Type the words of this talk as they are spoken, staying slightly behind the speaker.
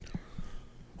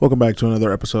Welcome back to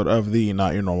another episode of the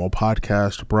Not Your Normal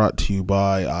Podcast, brought to you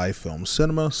by iFilm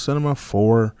Cinema, cinema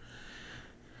for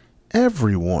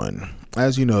everyone.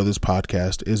 As you know, this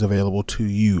podcast is available to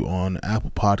you on Apple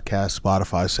Podcasts,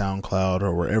 Spotify, SoundCloud,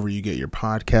 or wherever you get your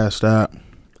podcast at.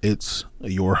 It's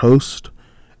your host,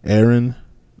 Aaron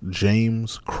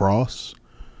James Cross,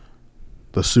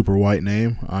 the super white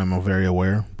name. I'm very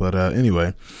aware, but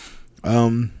anyway,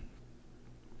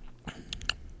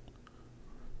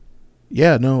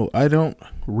 yeah, no, I don't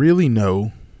really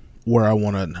know where I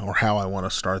want to or how I want to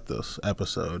start this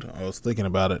episode. I was thinking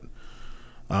about it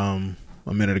a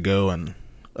minute ago, and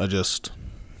I just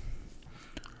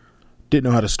didn't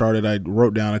know how to start it. I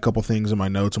wrote down a couple things in my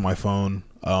notes on my phone,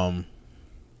 and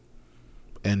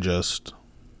just,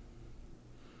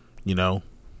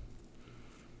 didn't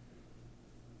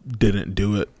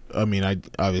do it. I mean, I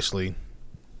obviously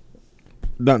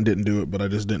didn't do it, but I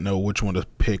just didn't know which one to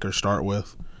pick or start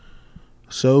with.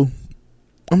 So,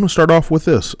 I'm going to start off with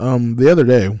this. The other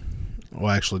day,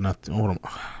 well, actually,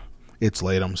 it's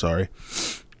late, I'm sorry.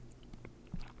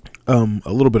 A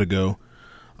little bit ago,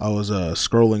 I was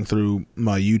scrolling through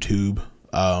my YouTube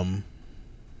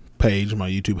page, my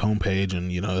YouTube homepage,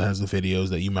 and, it has the videos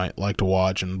that you might like to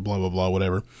watch and blah, blah, blah,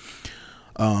 whatever.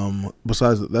 That's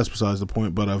besides the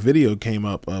point, but a video came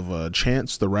up of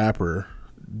Chance the Rapper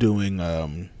doing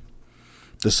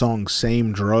the song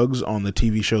Same Drugs on the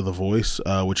TV show The Voice,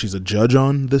 which he's a judge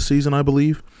on this season, I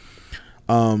believe.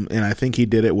 And I think he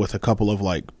did it with a couple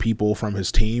of people from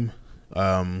his team.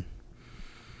 I'm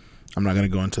not going to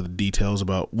go into the details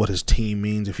about what his team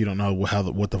means. If you don't know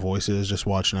what The Voice is, just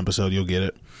watch an episode, you'll get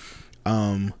it.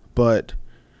 But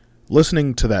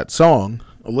listening to that song,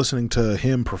 listening to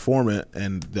him perform it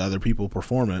and the other people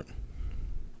perform it,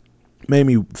 made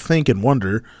me think and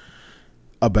wonder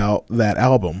about that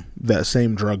album that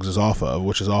Same Drugs is off of,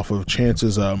 which is off of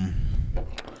Chance's,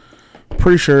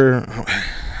 pretty sure,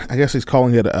 I guess he's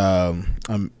calling it a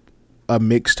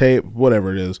mixtape,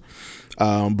 whatever it is,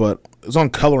 but it's on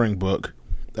Coloring Book,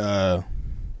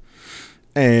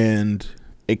 and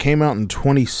it came out in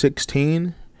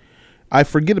 2016. I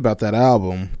forget about that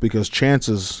album because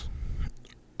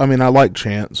I like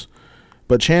Chance,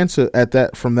 but Chance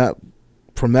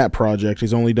from that project,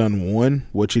 he's only done one,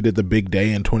 which he did The Big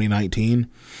Day in 2019.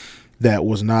 That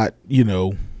was not,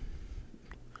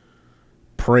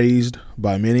 praised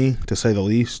by many, to say the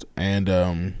least.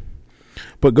 And,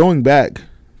 but going back,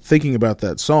 thinking about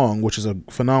that song, which is a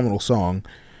phenomenal song,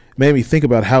 made me think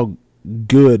about how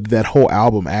good that whole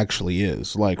album actually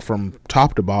is. From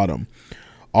top to bottom.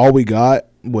 All We Got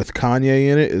with Kanye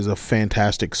in it is a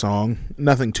fantastic song.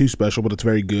 Nothing too special, but it's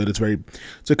very good. It's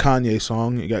a Kanye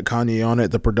song. You got Kanye on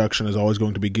it. The production is always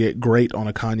going to be great on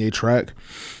a Kanye track.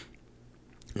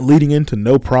 Leading into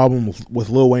No Problem with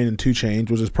Lil Wayne and 2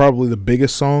 Chainz, which is probably the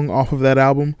biggest song off of that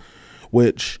album,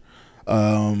 which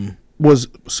was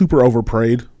super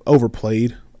overplayed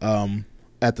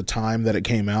at the time that it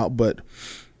came out, but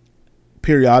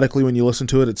periodically when you listen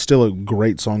to it, it's still a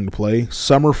great song to play.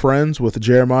 Summer Friends with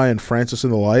Jeremiah and Francis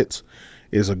and the Lights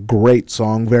is a great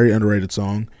song, very underrated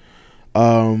song.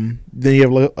 Then you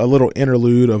have a little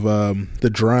interlude of the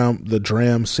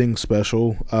Dram Sing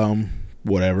Special,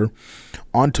 whatever.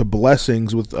 On to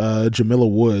Blessings with Jamila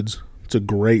Woods. It's a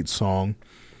great song.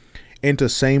 Into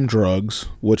Same Drugs,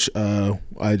 which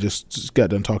I just got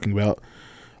done talking about.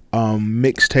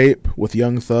 Mixtape with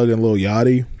Young Thug and Lil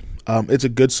Yachty. It's a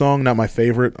good song, not my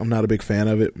favorite. I'm not a big fan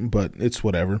of it, but it's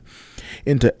whatever.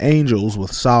 Into Angels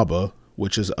with Saba,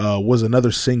 which was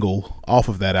another single off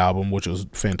of that album, which was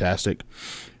fantastic.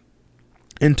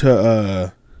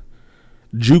 Into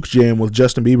Juke Jam with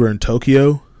Justin Bieber and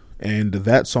Tokyo, and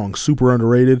that song super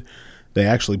underrated. They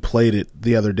actually played it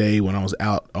the other day when I was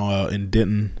out in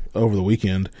Denton over the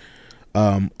weekend.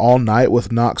 All Night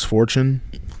with Knox Fortune.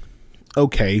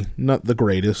 Okay, not the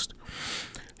greatest.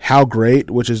 How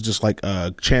Great, which is just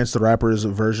Chance the Rapper's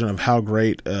version of How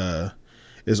Great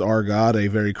is Our God, a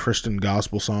very Christian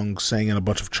gospel song sang in a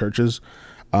bunch of churches,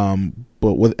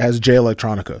 but as Jay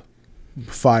Electronica.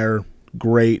 Fire,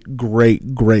 great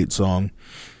song.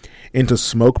 Into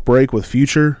Smoke Break with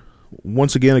Future,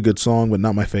 once again a good song, but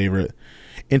not my favorite.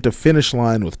 Into Finish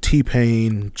Line with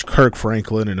T-Pain, Kirk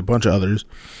Franklin, and a bunch of others.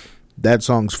 That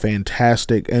song's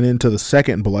fantastic. And into The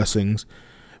Second Blessings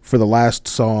for the last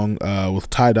song with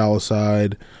Ty Dolla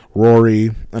 $ign, Rory,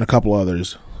 and a couple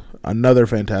others. Another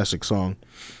fantastic song.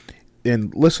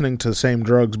 And listening to Same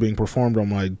Drugs being performed on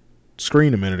my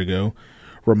screen a minute ago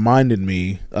reminded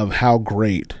me of how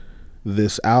great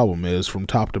this album is from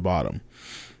top to bottom.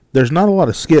 There's not a lot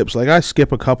of skips. I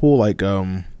skip a couple,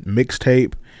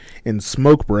 Mixtape and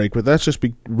Smoke Break, but that's just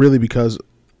really because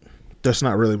that's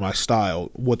not really my style.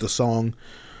 What the song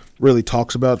really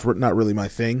talks about is not really my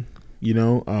thing, you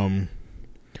know.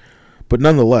 But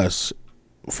nonetheless,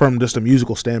 from just a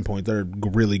musical standpoint, they're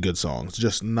really good songs.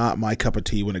 Just not my cup of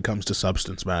tea when it comes to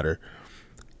substance matter.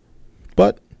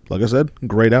 But, like I said,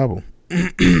 great album.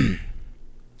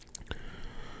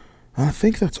 I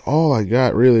think that's all I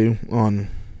got, really, on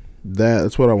that.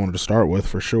 That's what I wanted to start with,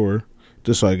 for sure.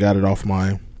 Just so I got it off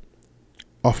my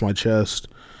chest.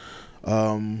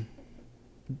 The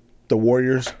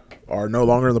Warriors are no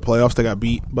longer in the playoffs. They got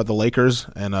beat by the Lakers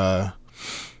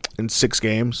in 6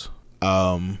 games.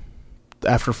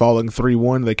 After falling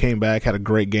 3-1, they came back, had a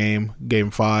great game,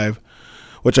 Game 5,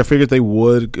 which I figured they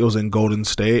would. It was in Golden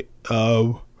State.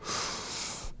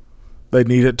 They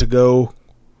needed to go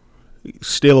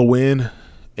steal a win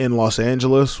in Los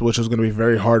Angeles, which is going to be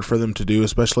very hard for them to do,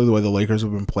 especially the way the Lakers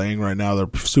have been playing right now. They're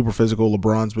super physical.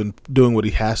 LeBron's been doing what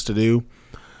he has to do.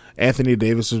 Anthony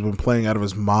Davis has been playing out of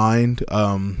his mind,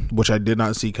 which I did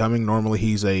not see coming. Normally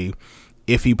he's a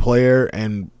iffy player,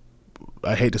 and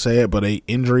I hate to say it, but a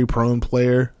injury-prone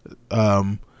player,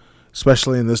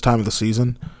 especially in this time of the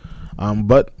season.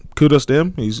 But kudos to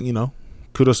him.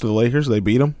 Kudos to the Lakers. They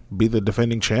beat the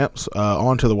defending champs,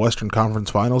 on to the Western Conference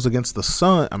Finals against the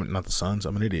Suns. Not the Suns.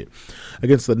 I'm an idiot.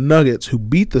 Against the Nuggets, who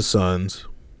beat the Suns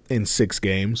in 6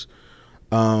 games.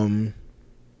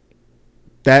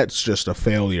 That's just a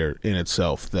failure in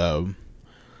itself. The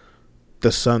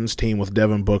Suns team with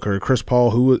Devin Booker, Chris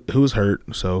Paul, who was hurt,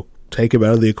 so take him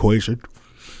out of the equation.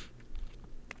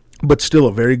 But still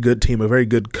a very good team, a very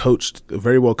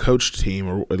well coached team,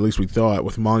 or at least we thought,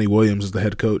 with Monty Williams as the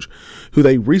head coach, who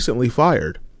they recently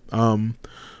fired.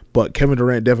 But Kevin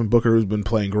Durant, Devin Booker, who's been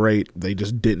playing great, they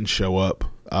just didn't show up.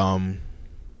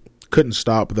 Couldn't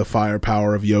stop the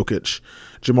firepower of Jokic,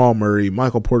 Jamal Murray,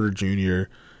 Michael Porter Jr.,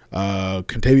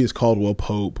 Kentavious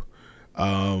Caldwell-Pope.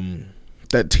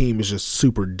 That team is just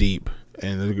super deep,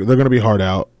 and they're going to be hard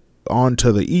out. On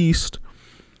to the East,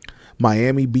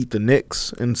 Miami beat the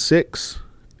Knicks in 6,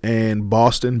 and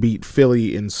Boston beat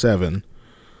Philly in 7.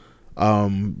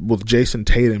 With Jason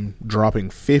Tatum dropping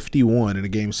 51 in a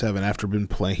Game 7 after been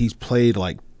playing. He's played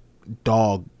like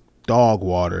dog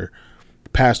water the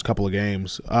past couple of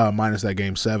games, minus that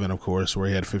Game 7, of course, where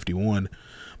he had 51.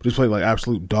 But he's played like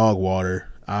absolute dog water.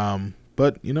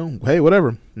 But, hey,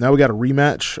 whatever. Now we got a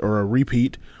rematch or a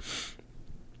repeat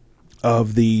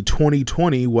of the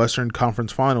 2020 Western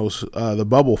Conference Finals, the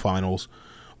bubble finals,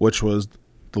 which was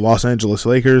the Los Angeles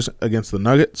Lakers against the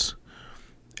Nuggets,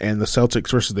 and the Celtics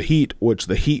versus the Heat, which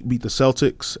the Heat beat the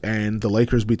Celtics and the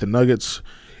Lakers beat the Nuggets,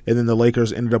 and then the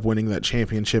Lakers ended up winning that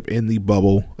championship in the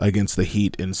bubble against the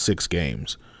Heat in 6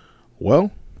 games.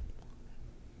 Well,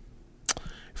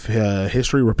 if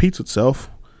history repeats itself,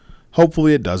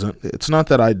 hopefully it doesn't. It's not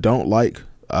that I don't like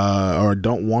or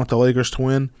don't want the Lakers to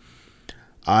win.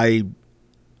 I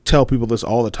tell people this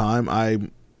all the time.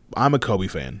 I'm a Kobe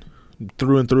fan.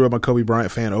 Through and through, I'm a Kobe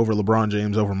Bryant fan over LeBron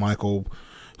James, over Michael,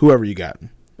 whoever you got.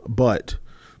 But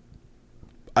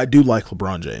I do like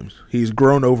LeBron James. He's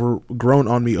grown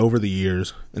on me over the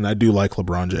years, and I do like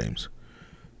LeBron James.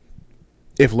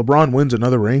 If LeBron wins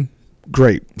another ring,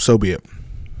 great, so be it.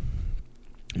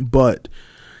 But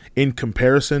in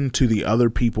comparison to the other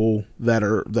people that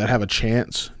have a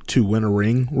chance to win a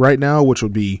ring right now, which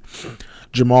would be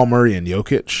Jamal Murray and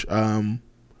Jokic,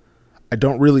 I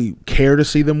don't really care to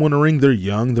see them win a ring. They're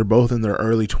young. They're both in their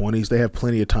early 20s. They have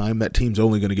plenty of time. That team's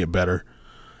only going to get better.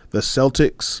 The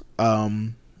Celtics,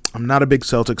 I'm not a big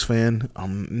Celtics fan.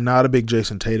 I'm not a big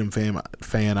Jason Tatum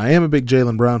fan. I am a big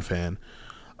Jaylen Brown fan.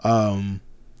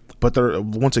 But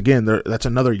that's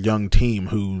another young team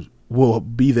who will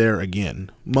be there again,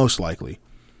 most likely.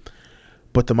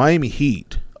 But the Miami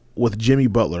Heat with Jimmy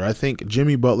Butler, I think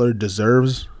Jimmy Butler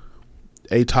deserves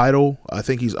a title. I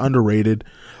think he's underrated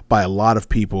by a lot of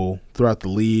people throughout the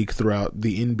league, throughout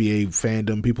the NBA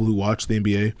fandom, people who watch the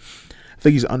NBA. I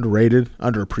think he's underrated,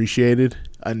 underappreciated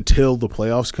until the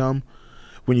playoffs come,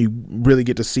 when you really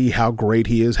get to see how great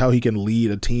he is, how he can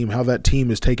lead a team, how that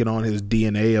team is taking on his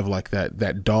DNA of like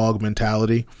that dog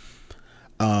mentality.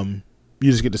 You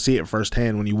just get to see it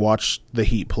firsthand when you watch the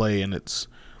Heat play, and it's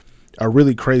a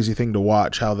really crazy thing to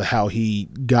watch how he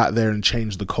got there and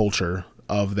changed the culture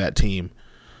of that team.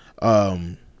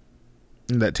 And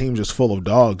that team's just full of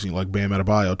dogs, like Bam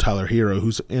Adebayo, Tyler Hero,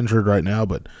 who's injured right now,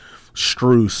 but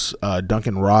Strus,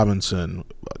 Duncan Robinson,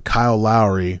 Kyle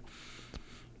Lowry,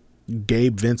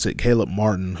 Gabe Vincent, Caleb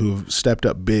Martin, who've stepped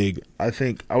up big. I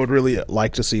think I would really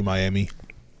like to see Miami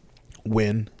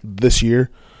win this year,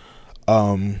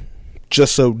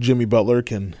 just so Jimmy Butler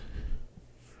can,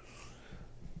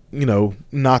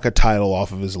 knock a title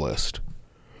off of his list.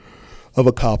 of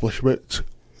accomplishments.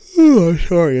 Oh,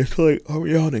 sorry, it's late. I'm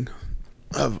yawning.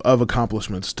 Of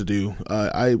accomplishments to do.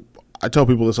 I tell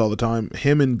people this all the time.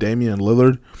 Him and Damian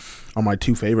Lillard are my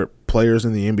two favorite players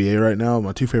in the NBA right now.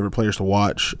 My two favorite players to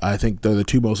watch. I think they're the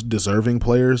two most deserving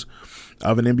players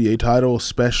of an NBA title,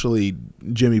 especially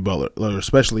Jimmy Butler, or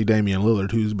especially Damian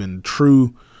Lillard, who's been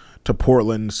true to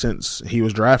Portland since he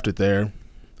was drafted there.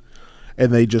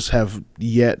 And they just have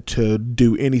yet to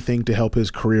do anything to help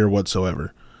his career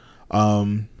whatsoever.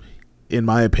 In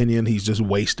my opinion, he's just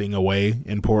wasting away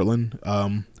in Portland.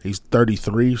 He's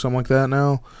 33, something like that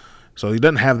now. So he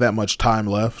doesn't have that much time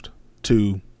left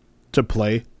to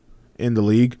play in the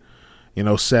league.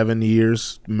 7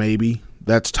 years maybe.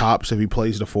 That's tops if he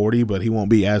plays to 40, but he won't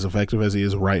be as effective as he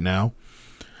is right now.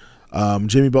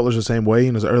 Jimmy Butler's the same way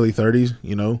in his early 30s,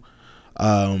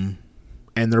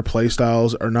 and their play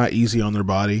styles are not easy on their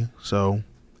body. So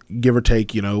give or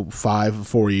take,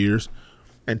 4 years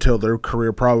until their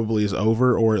career probably is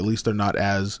over, or at least they're not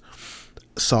as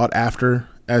sought after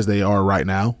as they are right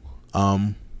now.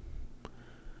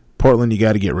 Portland, you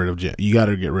got to get rid of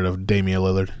Damian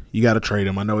Lillard. You got to trade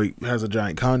him. I know he has a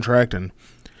giant contract and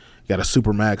got a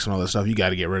super max and all that stuff. You got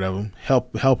to get rid of him.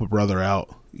 Help a brother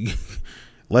out.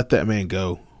 Let that man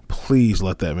go. Please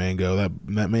let that man go.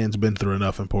 That man's been through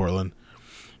enough in Portland.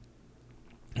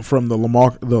 From the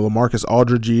LaMarcus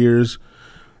Aldridge years,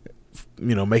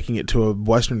 making it to a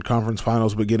Western Conference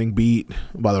Finals but getting beat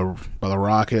by the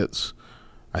Rockets.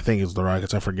 I think it's the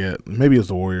Rockets. I forget. Maybe it's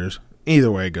the Warriors.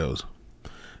 Either way it goes.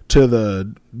 To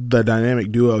the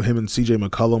dynamic duo of him and C.J.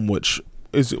 McCollum, which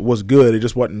was good. It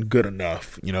just wasn't good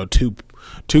enough.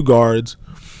 Two guards.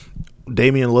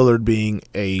 Damian Lillard being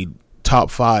a top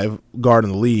 5 guard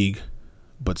in the league,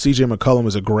 but C.J. McCollum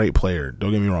is a great player.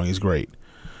 Don't get me wrong, he's great.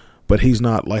 But he's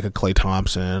not like a Klay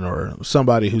Thompson or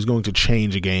somebody who's going to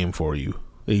change a game for you.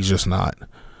 He's just not.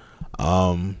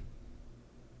 But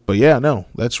yeah, no,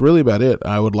 that's really about it.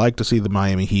 I would like to see the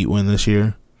Miami Heat win this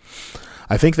year.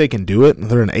 I think they can do it.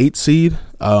 They're an 8 seed.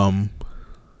 That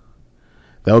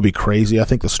would be crazy. I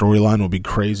think the storyline would be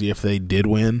crazy if they did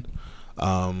win.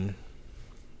 But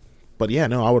yeah,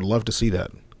 no, I would love to see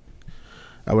that.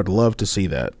 What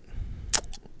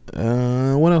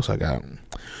else I got?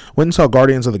 Went and saw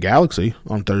Guardians of the Galaxy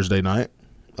on Thursday night.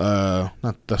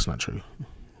 That's not true.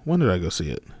 When did I go see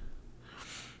it?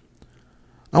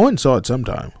 I went and saw it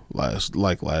sometime like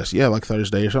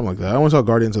Thursday or something like that. I went and saw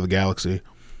Guardians of the Galaxy.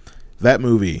 That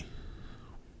movie,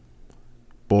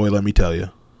 boy, let me tell you,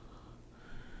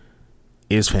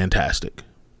 is fantastic.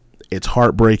 It's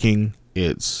heartbreaking.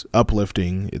 It's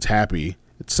uplifting. It's happy.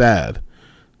 It's sad.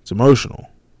 It's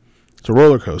emotional. It's a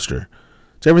roller coaster.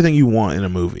 It's everything you want in a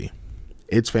movie.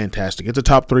 It's fantastic. It's a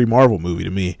top 3 Marvel movie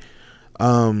to me.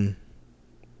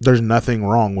 There's nothing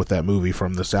wrong with that movie,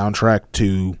 from the soundtrack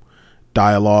to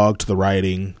dialogue to the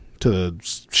writing to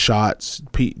the shots.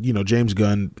 James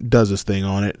Gunn does his thing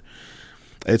on it.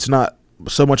 It's not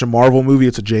so much a Marvel movie,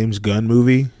 it's a James Gunn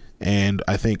movie. And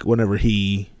I think whenever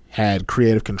he had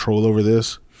creative control over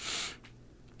this,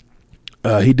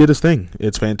 he did his thing.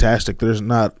 It's fantastic. There's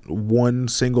not one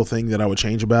single thing that I would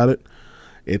change about it.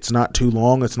 It's not too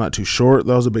long. It's not too short.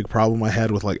 That was a big problem I had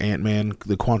with like Ant-Man,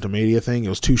 the Quantumania thing. It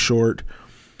was too short.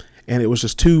 And it was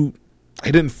just too...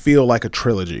 It didn't feel like a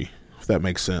trilogy, if that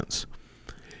makes sense.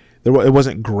 It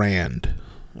wasn't grand,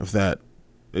 if that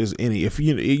is any...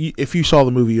 If you saw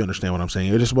the movie, you understand what I'm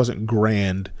saying. It just wasn't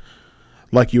grand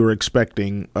like you were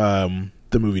expecting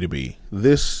the movie to be.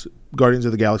 This Guardians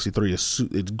of the Galaxy 3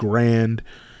 it's grand.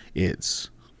 It's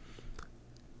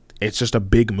just a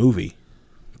big movie.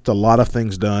 It's a lot of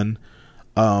things done.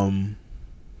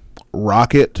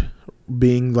 Rocket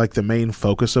being like the main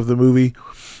focus of the movie,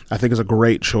 I think is a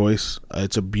great choice.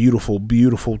 It's a beautiful,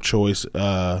 beautiful choice.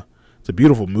 It's a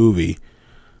beautiful movie.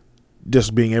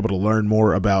 Just being able to learn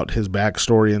more about his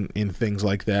backstory and things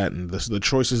like that, and the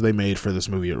choices they made for this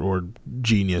movie were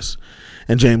genius.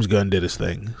 And James Gunn did his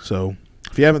thing. So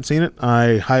if you haven't seen it,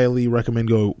 I highly recommend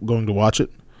going to watch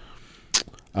it.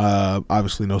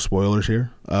 Obviously no spoilers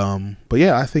here. But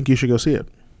yeah, I think you should go see it.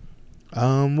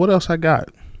 What else I got?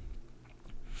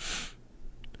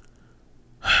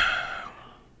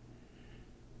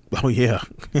 Oh yeah.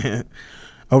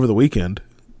 Over the weekend,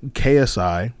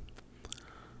 KSI,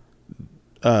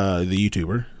 the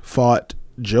YouTuber, fought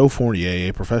Joe Fournier,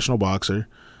 a professional boxer,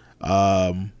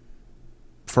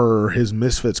 for his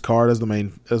Misfits card as the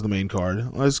main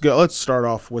card. Let's start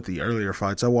off with the earlier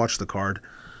fights. I watched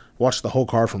the whole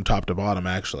card from top to bottom,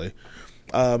 actually.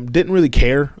 Didn't really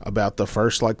care about the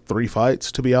first 3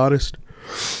 fights, to be honest.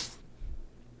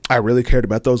 I really cared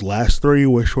about those last 3,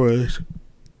 which was,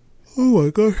 oh my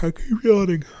gosh, I keep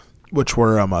yawning. which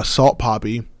were Salt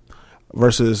Poppy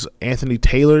versus Anthony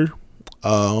Taylor,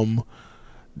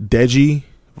 Deji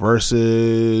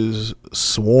versus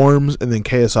Swarms, and then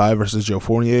KSI versus Joe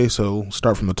Fournier. So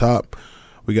start from the top.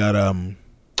 We got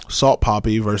Salt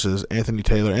Poppy versus Anthony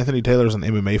Taylor. Anthony Taylor is an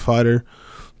MMA fighter.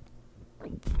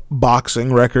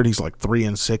 Boxing record, he's like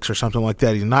 3-6 or something like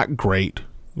that. He's not great,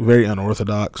 very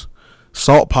unorthodox.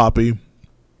 Salt Poppy,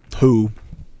 who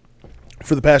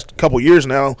for the past couple years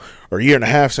now, or a year and a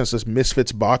half since this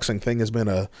Misfits boxing thing has been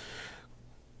a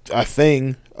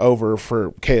thing over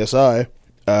for KSI.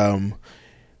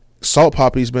 Salt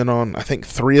Poppy's been on, I think,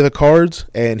 3 of the cards,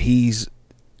 and he's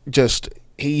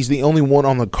the only one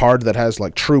on the card that has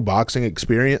like true boxing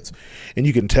experience, and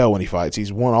you can tell when he fights.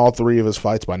 He's won all 3 of his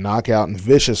fights by knockout, and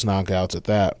vicious knockouts at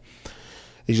that.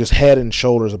 He's just head and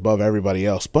shoulders above everybody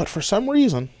else. But for some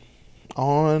reason,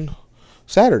 on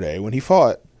Saturday when he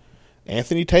fought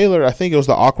Anthony Taylor, I think it was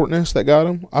the awkwardness that got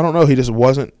him. I don't know.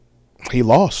 He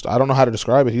lost. I don't know how to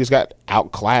describe it. He just got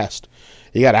outclassed.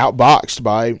 He got outboxed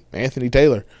by Anthony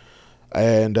Taylor.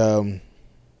 And I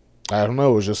don't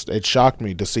know. It shocked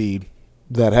me to see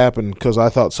that happen, because I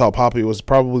thought Salt Poppy was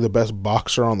probably the best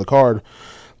boxer on the card,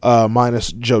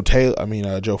 minus Joe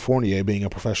Fournier being a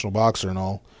professional boxer and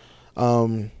all.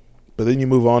 But then you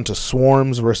move on to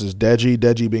Swarms versus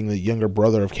Deji being the younger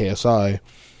brother of KSI.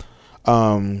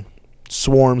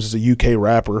 Swarms is a UK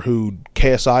rapper who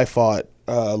KSI fought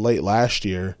late last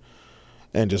year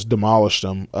and just demolished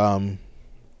him.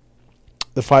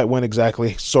 The fight went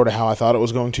exactly sort of how I thought it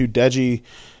was going to. Deji,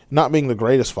 not being the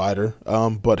greatest fighter,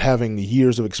 but having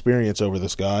years of experience over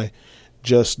this guy,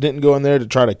 just didn't go in there to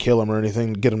try to kill him or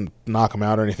anything, knock him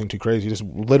out or anything too crazy. Just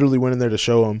literally went in there to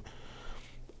show him,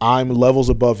 I'm levels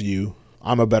above you.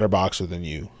 I'm a better boxer than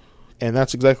you. And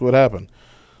that's exactly what happened.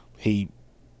 He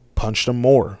punched him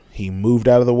more. He moved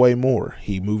out of the way more.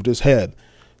 He moved his head.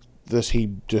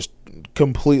 He just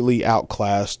completely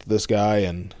outclassed this guy,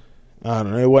 and I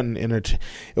don't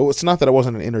know. It's not that it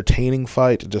wasn't an entertaining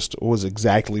fight. It just was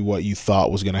exactly what you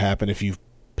thought was going to happen if you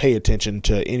pay attention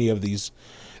to any of these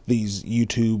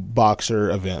YouTube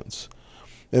boxer events.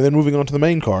 And then moving on to the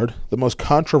main card, the most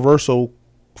controversial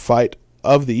fight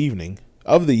of the evening,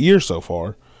 of the year so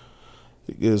far,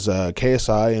 is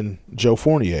KSI and Joe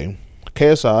Fournier.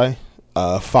 KSI,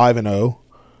 5-0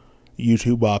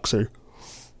 YouTube boxer.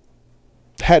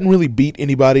 Hadn't really beat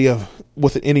anybody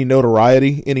with any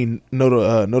notoriety, any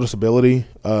noticeability,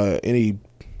 any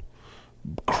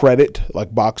credit,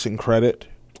 like boxing credit.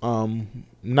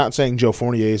 Not saying Joe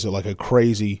Fournier is like a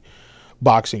crazy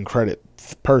boxing credit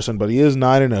person, but he is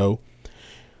 9-0.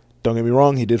 Don't get me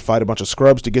wrong, he did fight a bunch of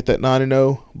scrubs to get that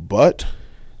 9-0, but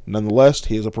nonetheless,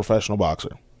 he is a professional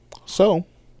boxer. So,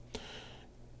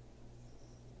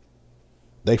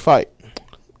 they fight.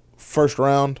 First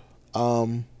round,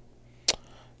 KSI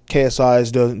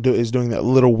is doing that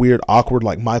little weird, awkward,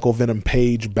 like Michael Venom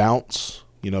Page bounce,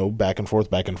 back and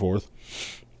forth.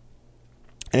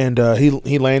 And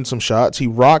he landed some shots. He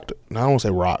rocked, I don't want to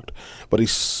say rocked, but he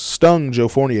stung Joe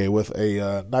Fournier with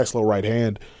a nice little right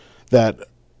hand that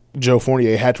Joe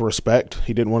Fournier had to respect.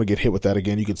 He didn't want to get hit with that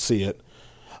again. You could see it.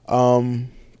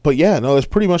 But yeah, no, that's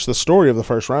pretty much the story of the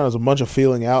first round. It was a bunch of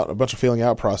feeling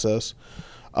out process.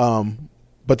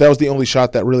 But that was the only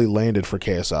shot that really landed for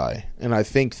KSI. And I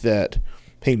think that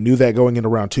he knew that going into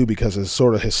round 2 because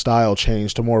his style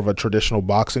changed to more of a traditional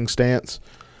boxing stance.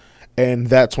 And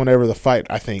that's whenever the fight,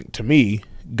 I think, to me,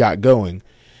 got going.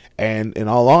 And in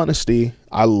all honesty,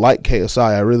 I like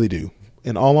KSI. I really do.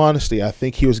 In all honesty, I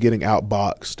think he was getting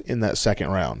outboxed in that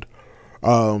second round.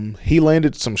 He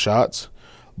landed some shots,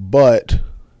 but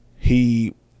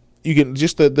you get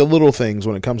just the little things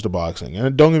when it comes to boxing.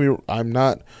 And don't get me wrong, I'm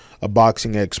not a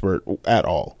boxing expert at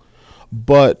all,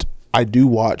 but I do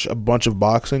watch a bunch of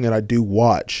boxing and I do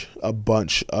watch a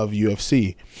bunch of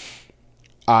UFC.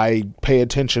 I pay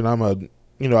attention.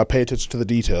 I pay attention to the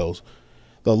details,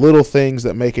 the little things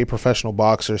that make a professional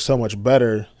boxer so much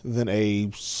better than a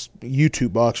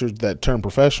YouTube boxer that turned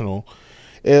professional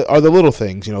are the little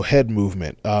things, head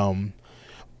movement,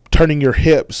 turning your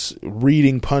hips,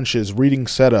 reading punches, reading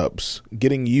setups,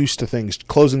 getting used to things,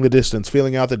 closing the distance,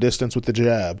 feeling out the distance with the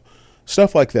jab,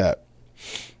 stuff like that.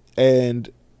 And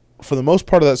for the most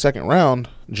part of that second round,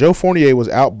 Joe Fournier was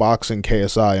outboxing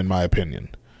KSI, in my opinion.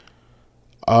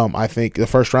 I think the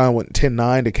first round went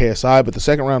 10-9 to KSI, but the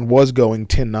second round was going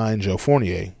 10-9 Joe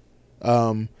Fournier.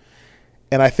 And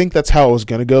I think that's how it was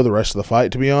going to go the rest of the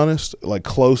fight, to be honest. Like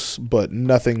close, but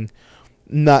nothing,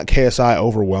 not KSI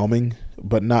overwhelming,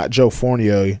 but not Joe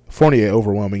Fournier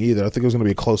overwhelming either. I think it was going to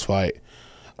be a close fight.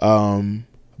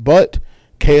 But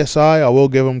KSI, I will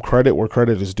give him credit where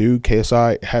credit is due.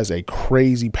 KSI has a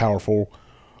crazy powerful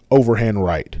overhand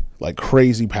right, like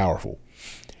crazy powerful.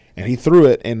 And he threw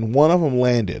it, and one of them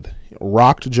landed,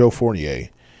 rocked Joe Fournier.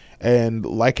 And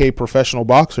like a professional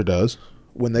boxer does,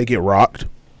 when they get rocked,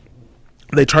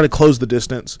 they try to close the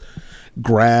distance,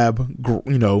 grapple,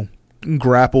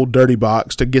 dirty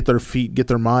box to get their feet, get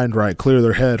their mind right, clear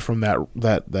their head from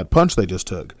that punch they just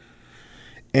took.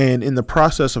 And in the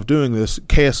process of doing this,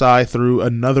 KSI threw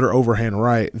another overhand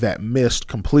right that missed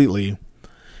completely,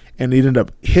 and he ended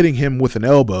up hitting him with an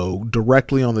elbow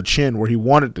directly on the chin where he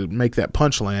wanted to make that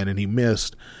punch land, and he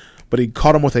missed. But he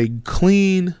caught him with a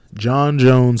clean John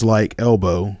Jones-like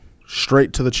elbow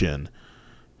straight to the chin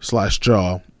 /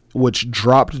 jaw, which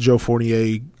dropped Joe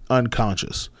Fournier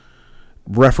unconscious.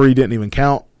 Referee didn't even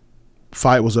count.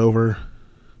 Fight was over.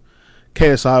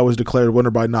 KSI was declared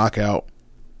winner by knockout.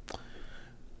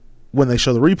 When they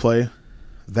show the replay,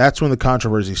 that's when the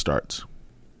controversy starts.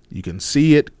 You can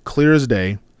see it clear as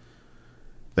day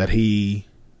that he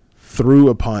threw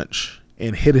a punch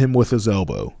and hit him with his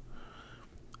elbow.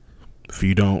 If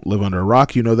you don't live under a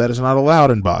rock, you know that is not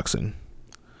allowed in boxing.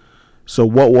 So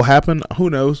what will happen? Who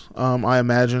knows? I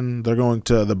imagine they're going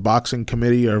to the boxing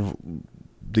committee of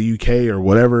the UK or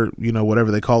whatever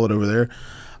they call it over there.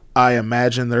 I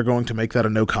imagine they're going to make that a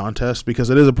no contest because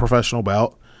it is a professional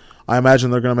bout. I imagine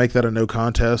they're going to make that a no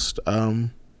contest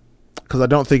because I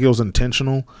don't think it was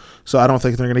intentional. So I don't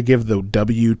think they're going to give the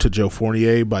W to Joe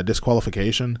Fournier by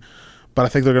disqualification. But I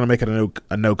think they're going to make it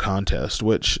a no contest,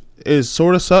 which is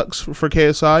sort of sucks for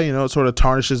KSI. It sort of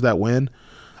tarnishes that win.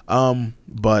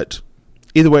 But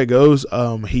either way it goes,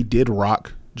 he did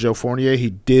rock Joe Fournier. He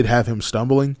did have him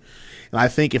stumbling. And I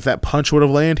think if that punch would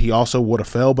have landed, he also would have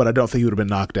fell, but I don't think he would have been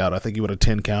knocked out. I think he would have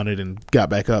 10 counted and got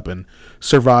back up and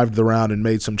survived the round and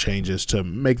made some changes to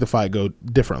make the fight go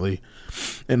differently,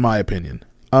 in my opinion.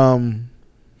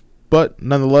 But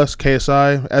nonetheless,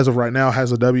 KSI, as of right now,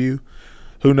 has a W.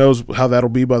 Who knows how that'll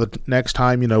be by the next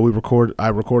time, I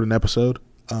record an episode.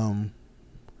 But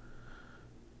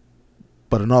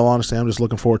in all honesty, I'm just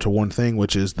looking forward to one thing,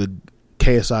 which is the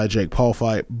KSI Jake Paul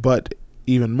fight. But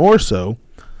even more so,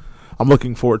 I'm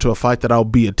looking forward to a fight that I'll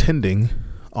be attending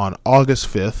on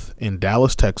August 5th in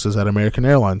Dallas, Texas at American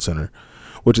Airlines Center,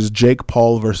 which is Jake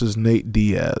Paul versus Nate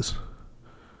Diaz.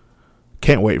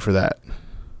 Can't wait for that.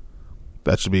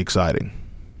 That should be exciting.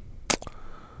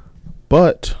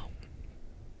 But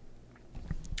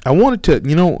I wanted to,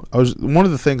 one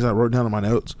of the things I wrote down in my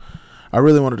notes I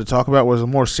really wanted to talk about was a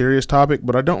more serious topic,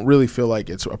 but I don't really feel like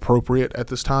it's appropriate at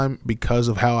this time because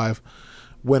of how I've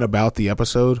went about the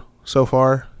episode so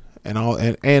far. And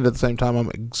at the same time,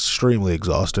 I'm extremely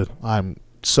exhausted. I'm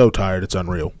so tired, it's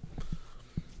unreal.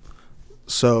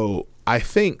 So I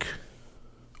think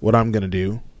what I'm going to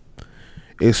do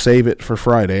is save it for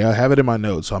Friday. I have it in my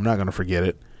notes, so I'm not going to forget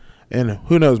it. And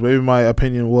who knows, maybe my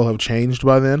opinion will have changed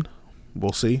by then.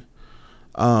 We'll see.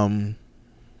 But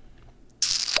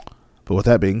with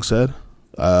that being said,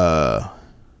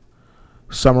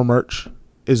 summer merch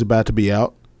is about to be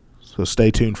out, so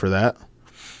stay tuned for that.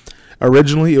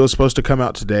 Originally, it was supposed to come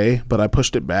out today, but I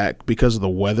pushed it back because of the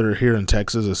weather here in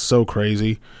Texas is so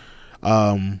crazy.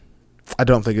 I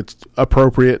don't think it's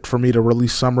appropriate for me to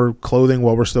release summer clothing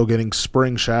while we're still getting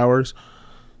spring showers.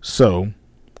 So,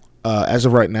 as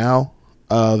of right now,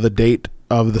 the date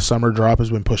of the summer drop has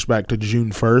been pushed back to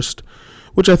June 1st,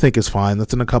 which I think is fine.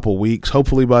 That's in a couple weeks.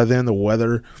 Hopefully by then the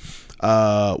weather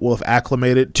will have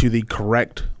acclimated to the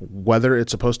correct weather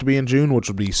it's supposed to be in June, which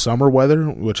would be summer weather,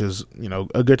 which is,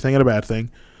 a good thing and a bad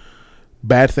thing.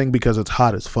 Bad thing because it's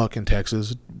hot as fuck in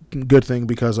Texas. Good thing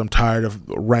because I'm tired of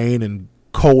rain and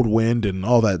cold wind and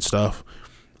all that stuff.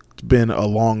 It's been a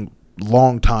long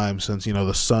time since,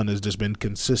 the sun has just been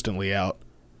consistently out,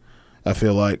 I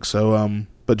feel like. So,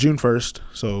 but June 1st,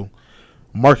 so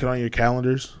mark it on your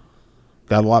calendars.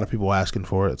 Got a lot of people asking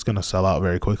for it. It's going to sell out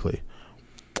very quickly.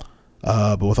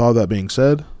 But with all that being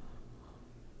said,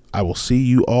 I will see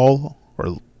you all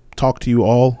or talk to you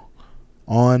all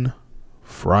on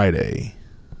Friday.